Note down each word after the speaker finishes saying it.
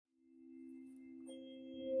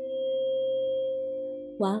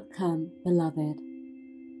Welcome, beloved.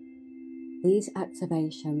 These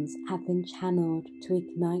activations have been channeled to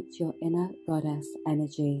ignite your inner goddess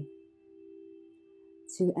energy,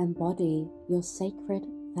 to embody your sacred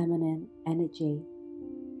feminine energy,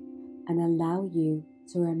 and allow you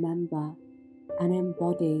to remember and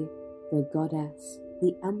embody the goddess,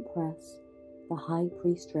 the empress, the high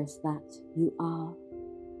priestess that you are.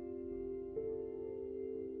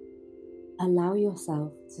 Allow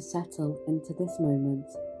yourself to settle into this moment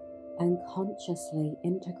and consciously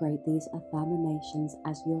integrate these affirmations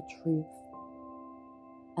as your truth,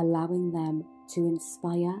 allowing them to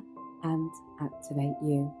inspire and activate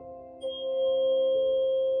you.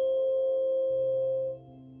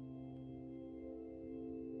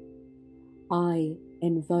 I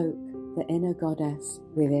invoke the inner goddess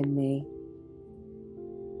within me.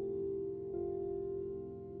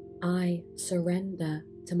 I surrender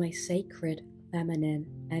to my sacred feminine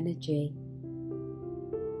energy.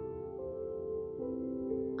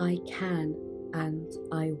 I can and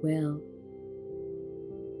I will.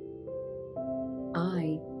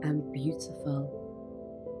 I am beautiful.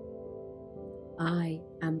 I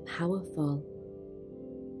am powerful.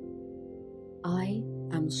 I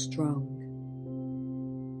am strong.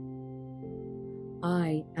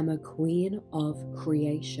 I am a queen of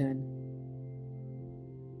creation.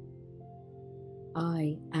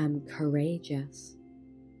 I am courageous.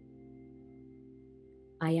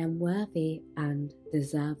 I am worthy and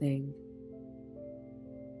deserving.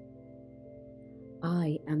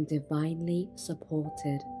 I am divinely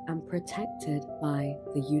supported and protected by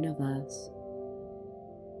the universe.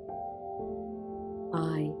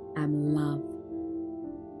 I am love.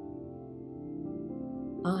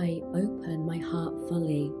 I open my heart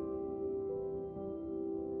fully.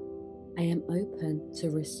 I am open to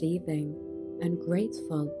receiving and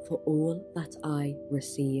grateful for all that I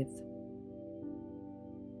receive.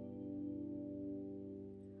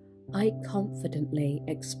 I confidently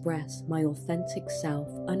express my authentic self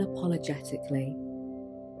unapologetically.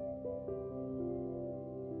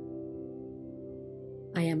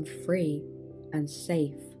 I am free and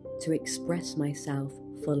safe to express myself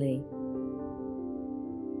fully.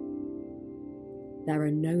 There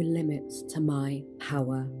are no limits to my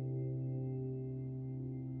power.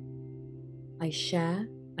 I share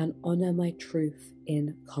and honor my truth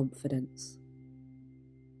in confidence.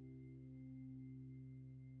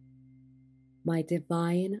 My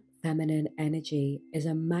divine feminine energy is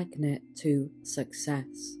a magnet to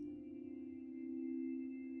success.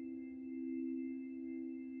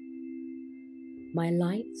 My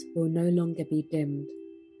light will no longer be dimmed,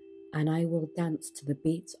 and I will dance to the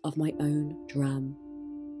beat of my own drum.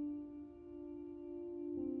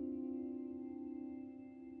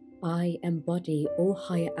 I embody all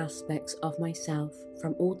higher aspects of myself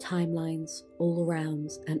from all timelines, all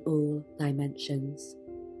realms, and all dimensions.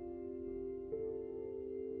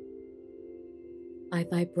 I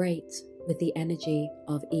vibrate with the energy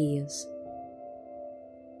of ease.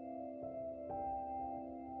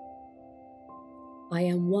 I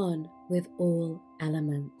am one with all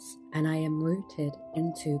elements, and I am rooted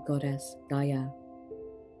into Goddess Gaia.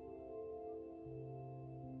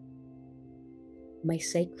 My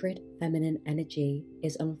sacred feminine energy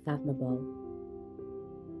is unfathomable.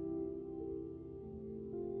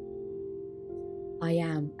 I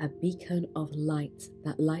am a beacon of light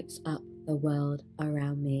that lights up the world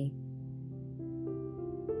around me.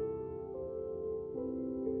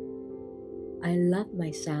 I love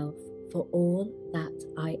myself for all that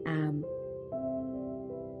I am.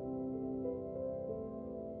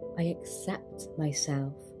 I accept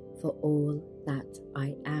myself for all that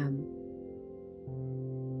I am.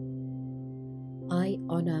 I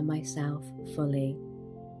honor myself fully.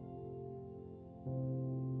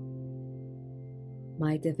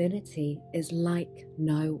 My divinity is like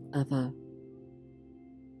no other.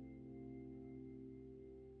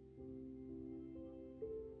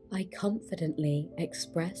 I confidently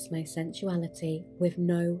express my sensuality with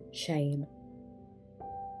no shame.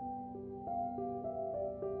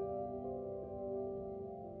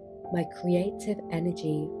 My creative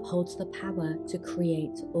energy holds the power to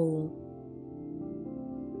create all.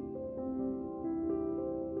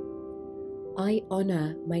 I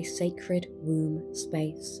honor my sacred womb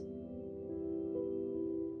space.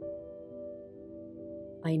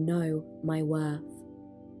 I know my worth.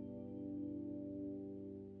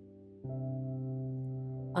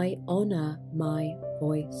 I honor my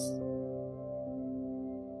voice.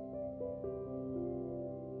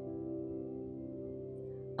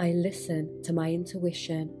 I listen to my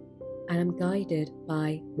intuition and am guided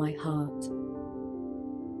by my heart.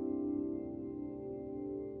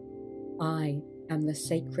 I am the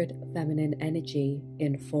sacred feminine energy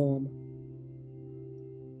in form.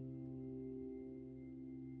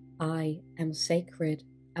 I am sacred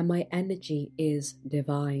and my energy is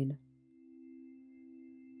divine.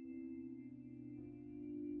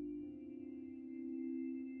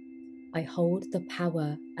 I hold the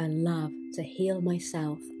power and love to heal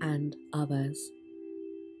myself and others.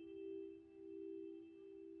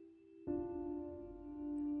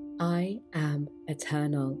 I am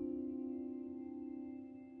eternal.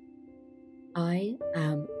 I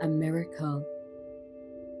am a miracle.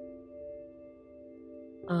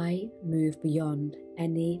 I move beyond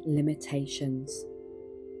any limitations.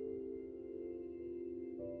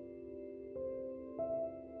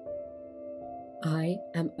 I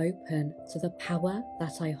am open to the power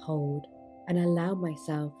that I hold and allow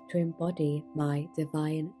myself to embody my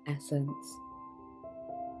divine essence.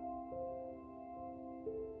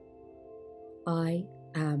 I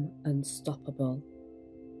am unstoppable.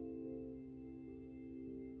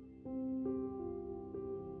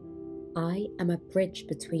 I am a bridge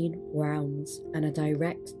between realms and a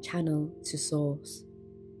direct channel to source.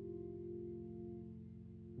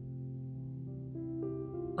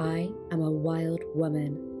 I am a wild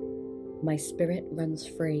woman. My spirit runs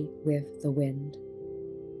free with the wind.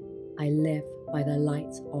 I live by the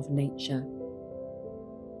light of nature.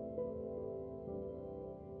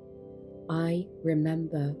 I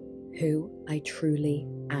remember who I truly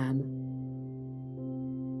am.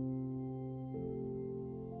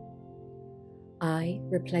 I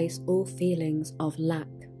replace all feelings of lack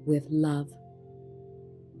with love.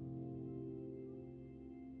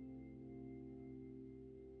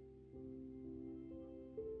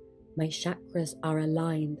 My chakras are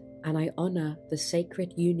aligned and I honor the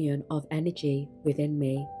sacred union of energy within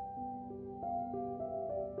me.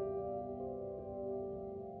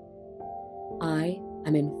 I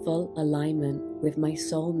am in full alignment with my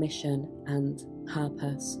soul mission and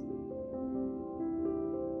purpose.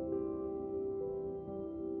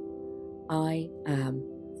 I am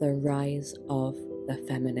the rise of the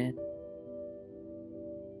feminine.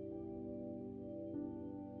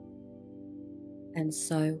 And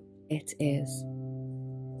so it is.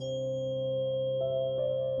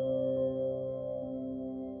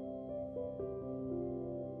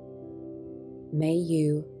 May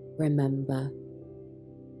you remember